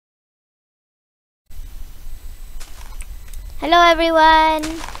Hello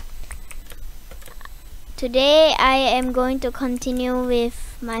everyone! Today I am going to continue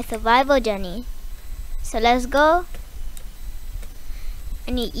with my survival journey. So let's go.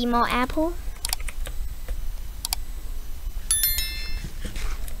 I need emo apple.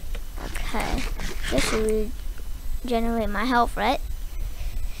 Okay, this should regenerate my health, right?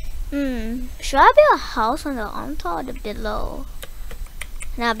 Should I build a house on top or the below?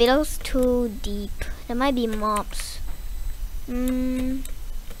 Nah, below's too deep. There might be mobs. Let's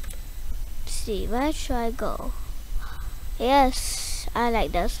see, where should I go? Yes, I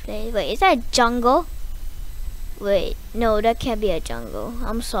like this place. Wait, is that a jungle? Wait, no, that can't be a jungle.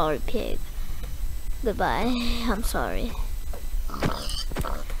 I'm sorry, pig. Goodbye. I'm sorry.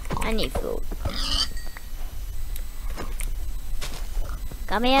 I need food.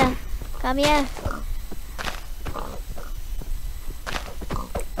 Come here. Come here.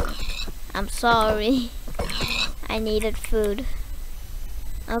 I'm sorry. I needed food.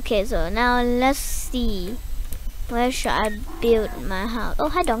 Okay, so now let's see. Where should I build my house? Oh,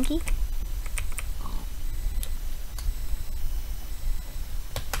 hi donkey.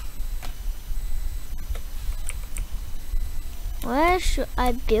 Where should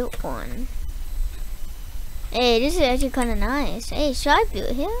I build one? Hey, this is actually kind of nice. Hey, should I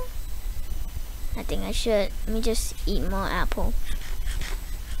build here? I think I should. Let me just eat more apple.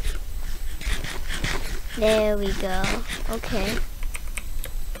 There we go. Okay.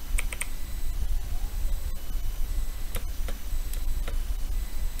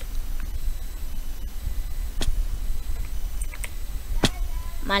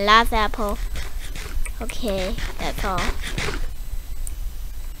 My last apple. Okay, that's all.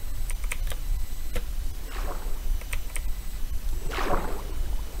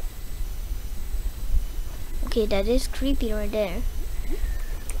 Okay, that is creepy right there.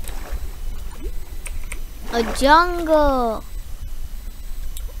 A jungle.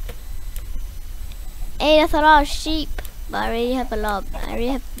 Hey, that's a lot of sheep. But I already have a lot. I already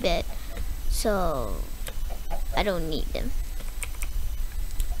have a bed, so I don't need them.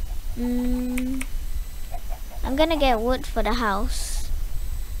 I'm gonna get wood for the house.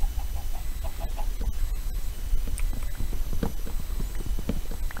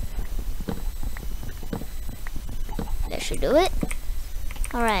 That should do it.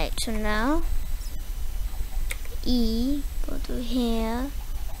 Alright, so now E, go to here.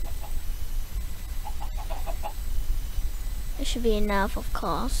 It should be enough, of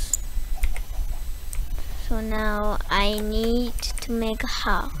course. So now I need to make a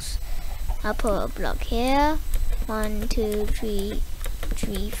house. I'll put a block here. 1, 2, 3,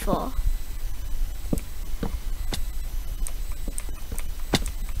 4.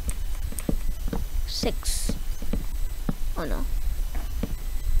 Six. Oh no.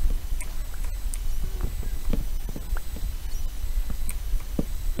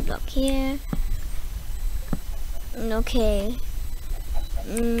 Block here. Okay.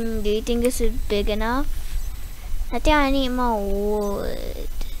 Do you think this is big enough? I think I need more wood.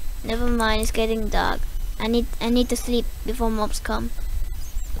 Never mind, it's getting dark. I need to sleep before mobs come.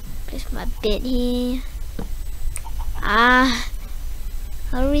 Place my bed here.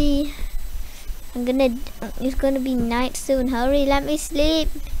 Hurry. It's gonna be night soon. Hurry, let me sleep.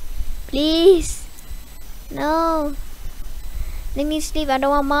 Please. No. Let me sleep, I don't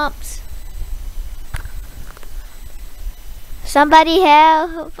want mobs. Somebody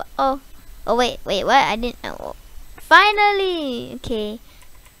help. Oh wait, what? I didn't know. Finally. Okay.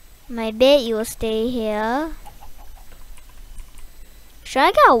 My bed, you will stay here. Should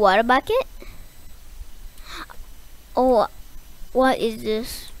I get a water bucket? Oh, what is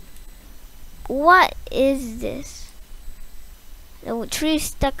this? What is this? The tree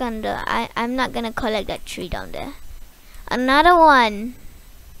stuck under. I'm not gonna collect that tree down there. Another one.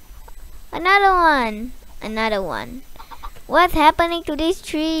 Another one. Another one. What's happening to these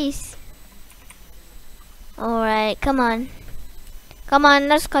trees? Alright, come on. Come on,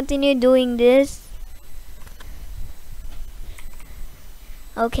 let's continue doing this.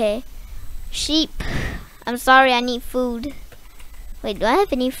 Okay. Sheep. I'm sorry, I need food. Wait, do I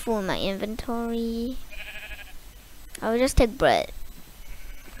have any food in my inventory? I'll just take bread.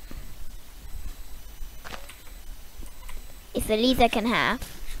 It's the least I can have.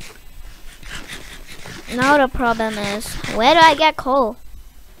 Now the problem is, where do I get coal?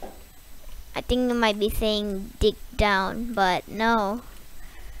 I think it might be saying dig down, but no.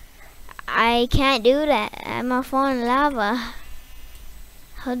 I can't do that. I'm a fallen lava.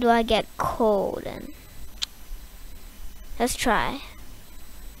 How do I get coal then? Let's try.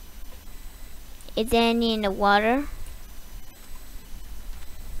 Is there any in the water?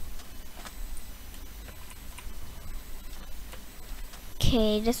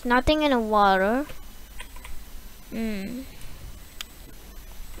 Okay, there's nothing in the water.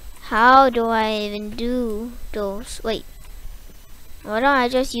 How do I even do those? Wait, why don't I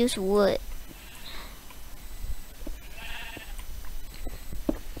just use wood?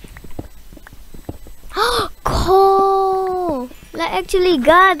 Coal! Like, actually,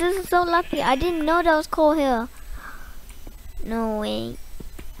 God, this is so lucky. I didn't know there was coal here. No way.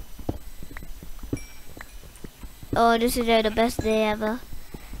 Oh, this is like the best day ever.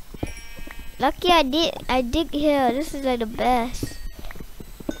 Lucky I dig here. This is like the best.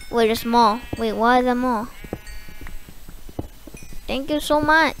 Wait, there's more. Wait, why is there more? Thank you so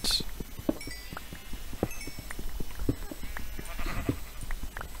much.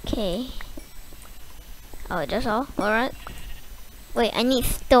 Okay. Oh, that's all? Alright. Wait, I need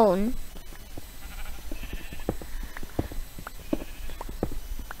stone.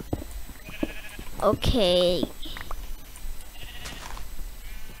 Okay.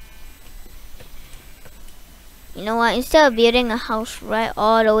 You know what? Instead of building a house right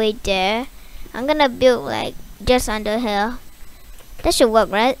all the way there, I'm gonna build like just under here. That should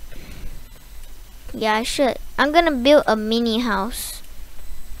work, right? Yeah, I should. I'm gonna build a mini house.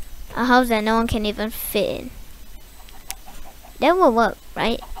 A house that no one can even fit in. That will work,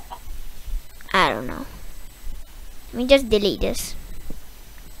 right? I don't know. Let me just delete this.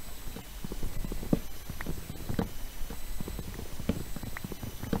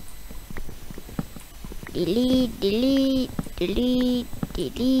 Delete, delete, delete,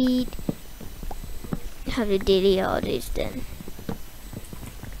 delete. Have to delete all this then.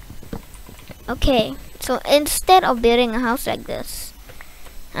 Okay, so instead of building a house like this,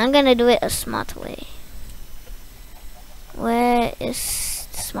 I'm gonna do it a smart way. Where is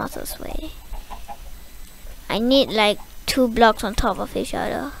the smartest way? I need like 2 blocks on top of each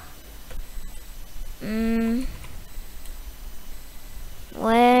other.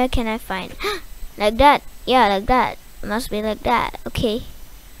 Where can I find? Like that. Yeah, like that. Must be like that. Okay.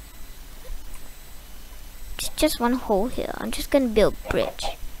 It's just one hole here. I'm just gonna build a bridge.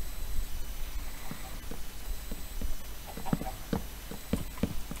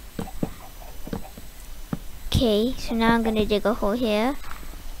 Okay, so now I'm gonna dig a hole here.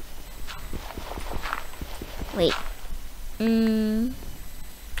 Wait.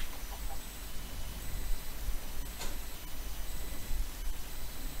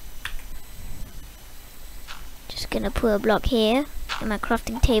 Just gonna put a block here in my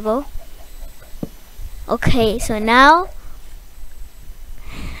crafting table. Okay, so now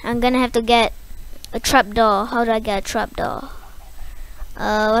I'm gonna have to get a trapdoor. How do I get a trapdoor?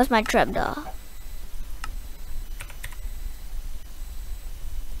 What's my trapdoor?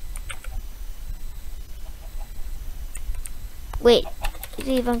 Wait, is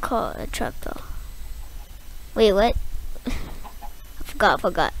it even called a trapdoor? Wait, what? I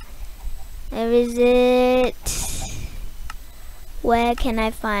forgot. Where is it? Where can I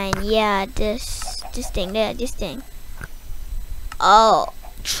find? Yeah, this thing there, this thing. Oh,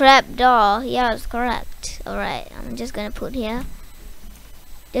 trapdoor. Yeah, it's correct. Alright, I'm just gonna put here.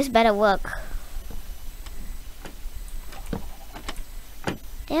 This better work.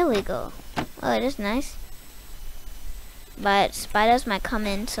 There we go. Oh, that's nice. But spiders might come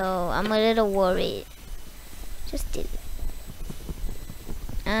in, so I'm a little worried. Just did it.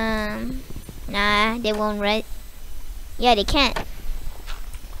 Nah, they won't, right? Yeah, they can't.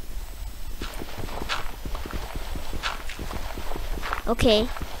 Okay,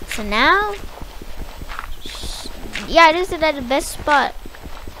 so now, yeah, this is like the best spot.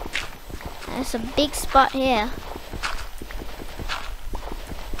 There's a big spot here.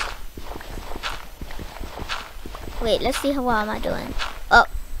 Wait, let's see how well am I doing. Oh.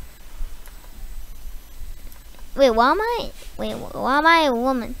 Wait, why am I a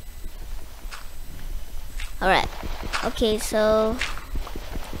woman? Alright. Okay, so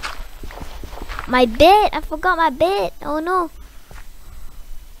my bed, I forgot my bed. Oh no.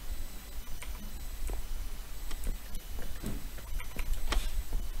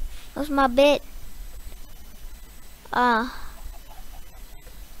 Where's my bed?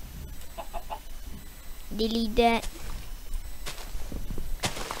 Delete that.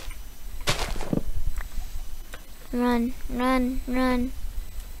 Run, run, run.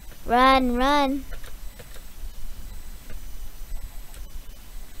 Run, run.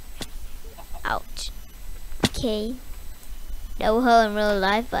 Ouch. Okay. That will hurt in real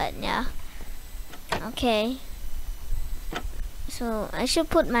life, but yeah. Okay. So I should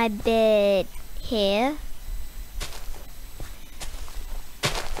put my bed here.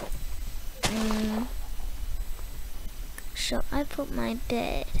 So I put my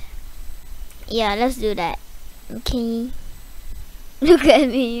bed. Yeah, let's do that. Okay. Look at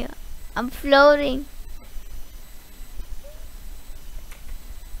me. I'm floating.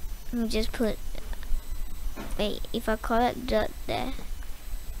 Let me just put... Wait, if I collect dirt there.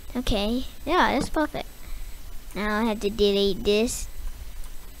 Okay. Yeah, that's perfect. Now I have to delete this.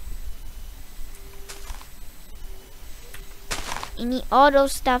 I need all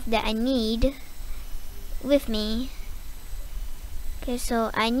those stuff that I need with me. Okay,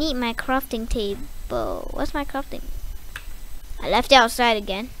 so I need my crafting table. What's my crafting? I left it outside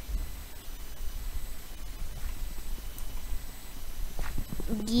again.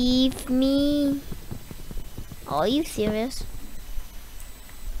 Give me... Are you serious?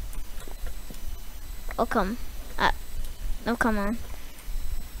 Oh, come. Oh, come on.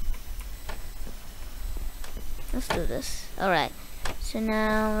 Let's do this. Alright. So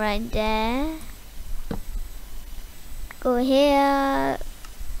now, right there. Go here.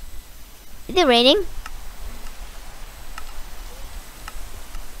 Is it raining?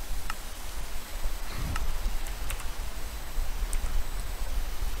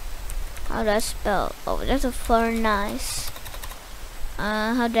 How do I spell? Oh, that's a furnace.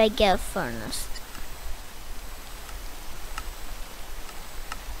 How do I get a furnace?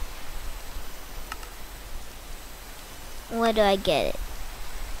 Where do I get it?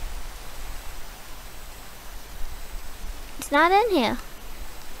 It's not in here.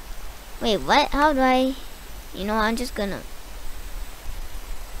 Wait, what? How do I... You know, I'm just gonna...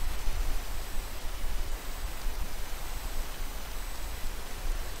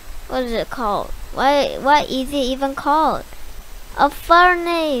 What is it called? What is it even called? A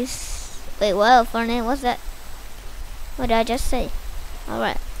furnace. Wait, what? A furnace? What's that? What did I just say?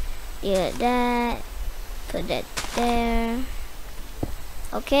 Alright. Do that. Put that there.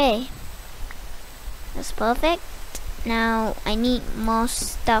 Okay. That's perfect. Now I need more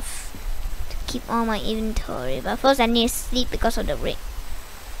stuff to keep all my inventory. But first I need to sleep because of the rain.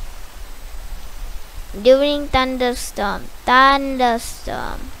 During thunderstorm.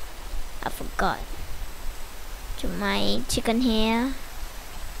 Thunderstorm. I forgot. To my chicken here.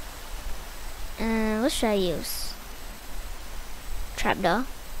 What should I use? Trapdoor.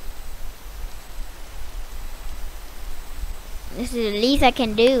 This is the least I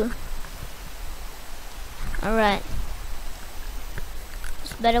can do. Alright.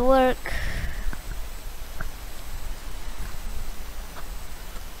 This better work.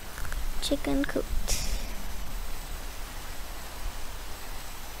 Chicken cooked.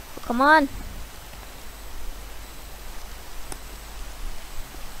 Oh, come on.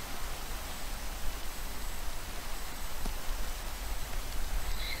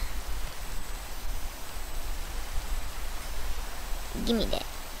 Give me that.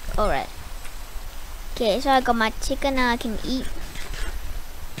 Alright. Okay, so I got my chicken now I can eat.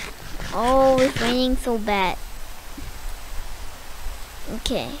 Oh, it's raining so bad.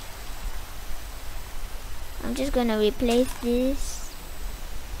 Okay. I'm just gonna replace this.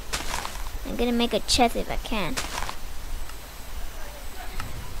 I'm gonna make a chest if I can.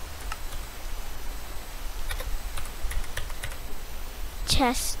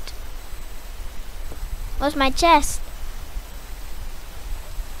 Chest. What's my chest?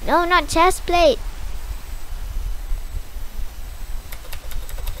 No, not chest plate.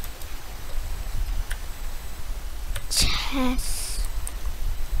 Chest.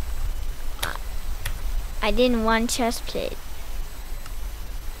 I didn't want chest plate.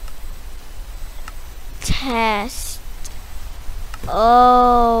 Chest.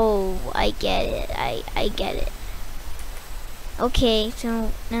 Oh, I get it. I get it. Okay,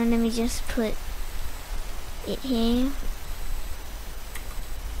 so now let me just put it here.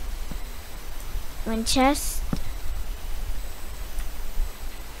 One chest.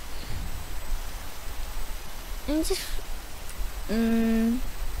 And just done.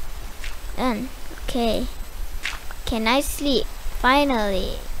 Okay. Can I sleep?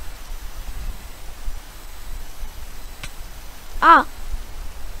 Finally. Ah.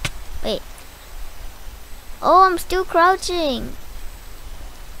 Wait. Oh, I'm still crouching.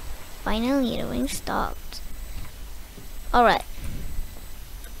 Finally, the rain stopped. Alright.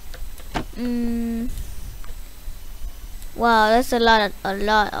 Wow, that's a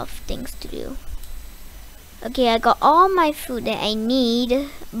lot of things to do. Okay, I got all my food that I need,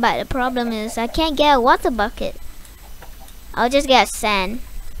 but the problem is I can't get a water bucket. I'll just get sand.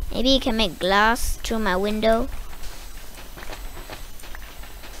 Maybe you can make glass through my window.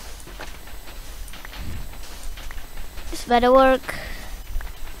 This better work.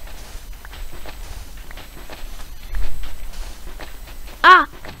 Ah!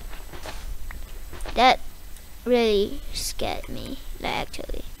 That really scared me, like,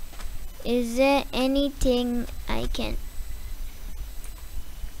 actually. Is there anything I can...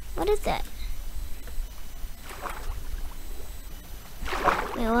 What is that?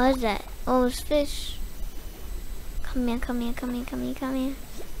 Wait, what is that? Oh, it's fish. Come here, come here, come here, come here, come here.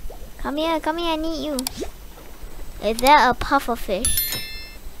 Come here, come here, I need you. Is that a puffer fish?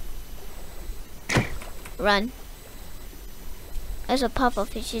 Run. That's a puffer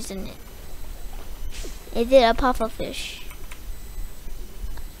fish, isn't it? Is it a puffer fish?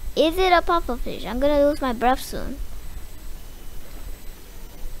 Is it a puffer fish? I'm gonna lose my breath soon.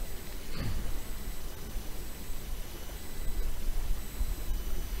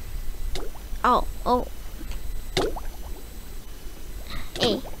 Oh, oh.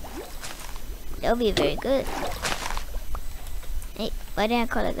 Hey. That'll be very good. Hey, why didn't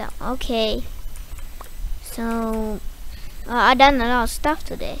I call it that? Okay. So, I done a lot of stuff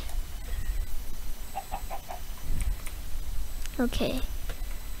today. Okay.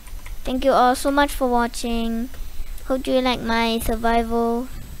 Thank you all so much for watching. Hope you like my survival.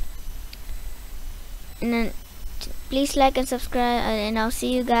 And then please like and subscribe, and I'll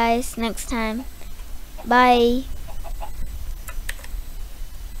see you guys next time. Bye.